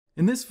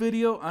In this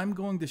video, I'm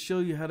going to show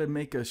you how to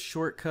make a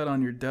shortcut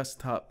on your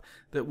desktop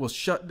that will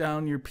shut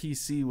down your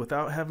PC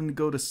without having to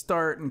go to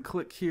start and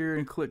click here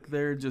and click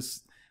there.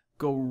 Just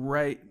go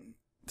right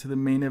to the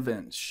main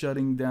event,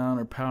 shutting down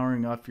or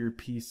powering off your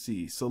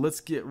PC. So let's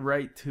get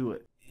right to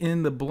it.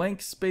 In the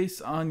blank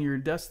space on your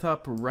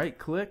desktop, right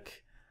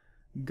click,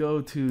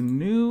 go to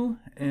New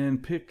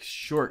and pick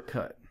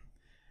Shortcut.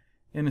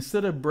 And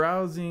instead of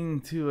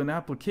browsing to an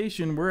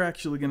application, we're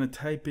actually going to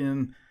type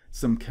in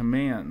some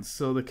commands.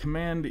 So the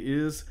command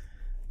is,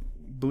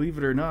 believe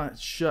it or not,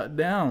 shut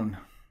down.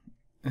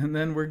 And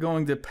then we're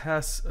going to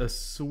pass a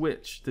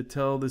switch to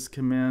tell this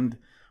command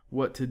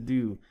what to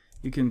do.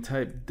 You can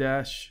type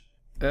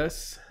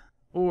 -s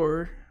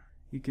or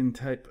you can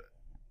type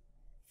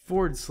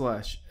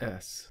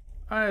 /s.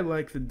 I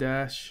like the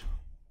dash.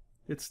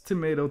 It's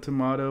tomato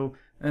tomato.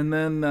 And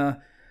then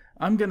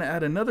I'm going to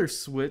add another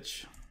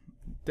switch,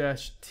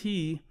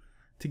 -t,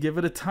 to give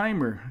it a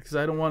timer because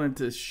I don't want it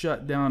to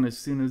shut down as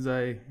soon as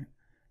I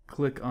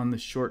click on the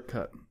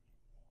shortcut.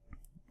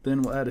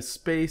 Then we'll add a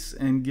space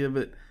and give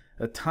it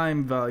a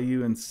time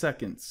value in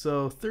seconds.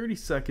 So 30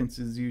 seconds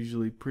is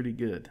usually pretty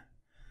good.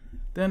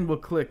 Then we'll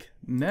click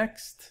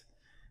Next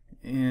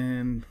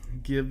and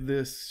give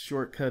this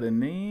shortcut a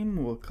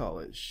name. We'll call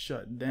it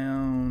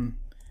Shutdown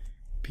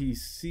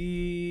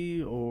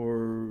PC,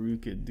 or you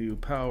could do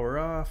Power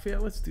Off. Yeah,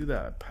 let's do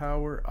that,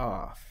 Power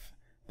Off.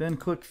 Then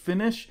click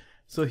Finish.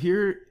 So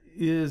here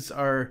is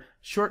our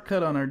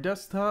shortcut on our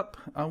desktop.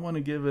 I want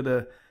to give it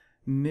a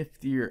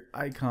niftier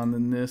icon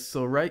than this.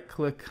 So right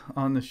click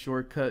on the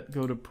shortcut,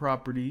 go to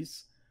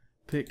Properties,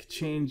 pick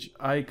Change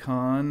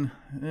Icon,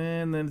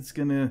 and then it's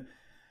going to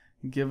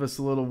give us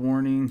a little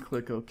warning.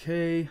 Click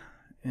OK,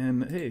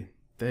 and hey,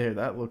 there,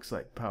 that looks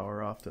like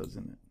Power Off,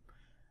 doesn't it?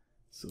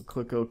 So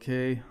click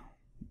OK.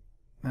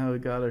 Now we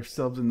got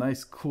ourselves a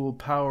nice cool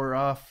Power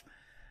Off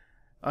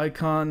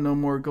icon. No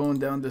more going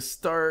down to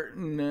start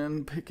and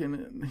then picking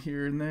it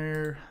here and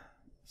there.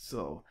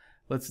 So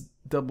let's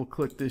double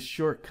click this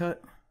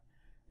shortcut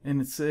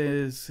and it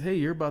says, hey,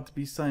 you're about to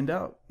be signed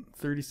out.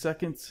 30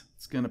 seconds,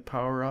 it's going to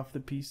power off the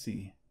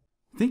PC.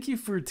 Thank you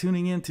for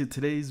tuning in to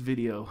today's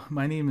video.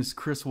 My name is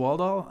Chris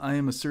Waldall. I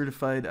am a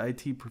certified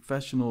IT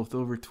professional with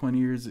over 20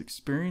 years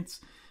experience.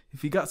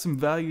 If you got some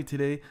value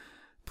today,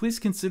 please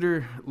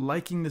consider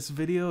liking this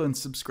video and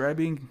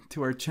subscribing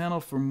to our channel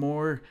for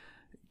more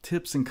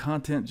tips and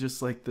content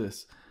just like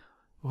this.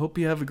 I hope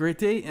you have a great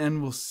day,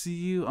 and we'll see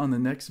you on the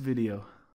next video.